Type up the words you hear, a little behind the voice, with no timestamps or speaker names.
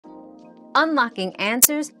unlocking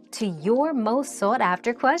answers to your most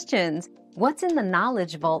sought-after questions. What's in the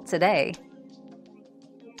Knowledge Vault today?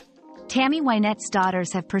 Tammy Wynette's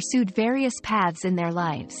daughters have pursued various paths in their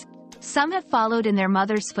lives. Some have followed in their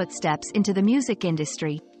mother's footsteps into the music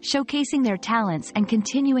industry, showcasing their talents and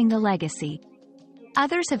continuing the legacy.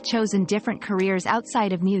 Others have chosen different careers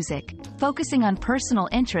outside of music, focusing on personal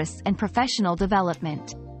interests and professional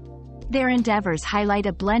development. Their endeavors highlight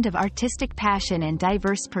a blend of artistic passion and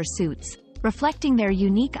diverse pursuits, reflecting their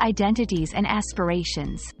unique identities and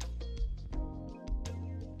aspirations.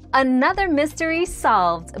 Another mystery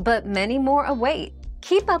solved, but many more await.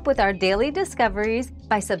 Keep up with our daily discoveries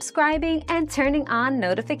by subscribing and turning on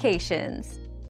notifications.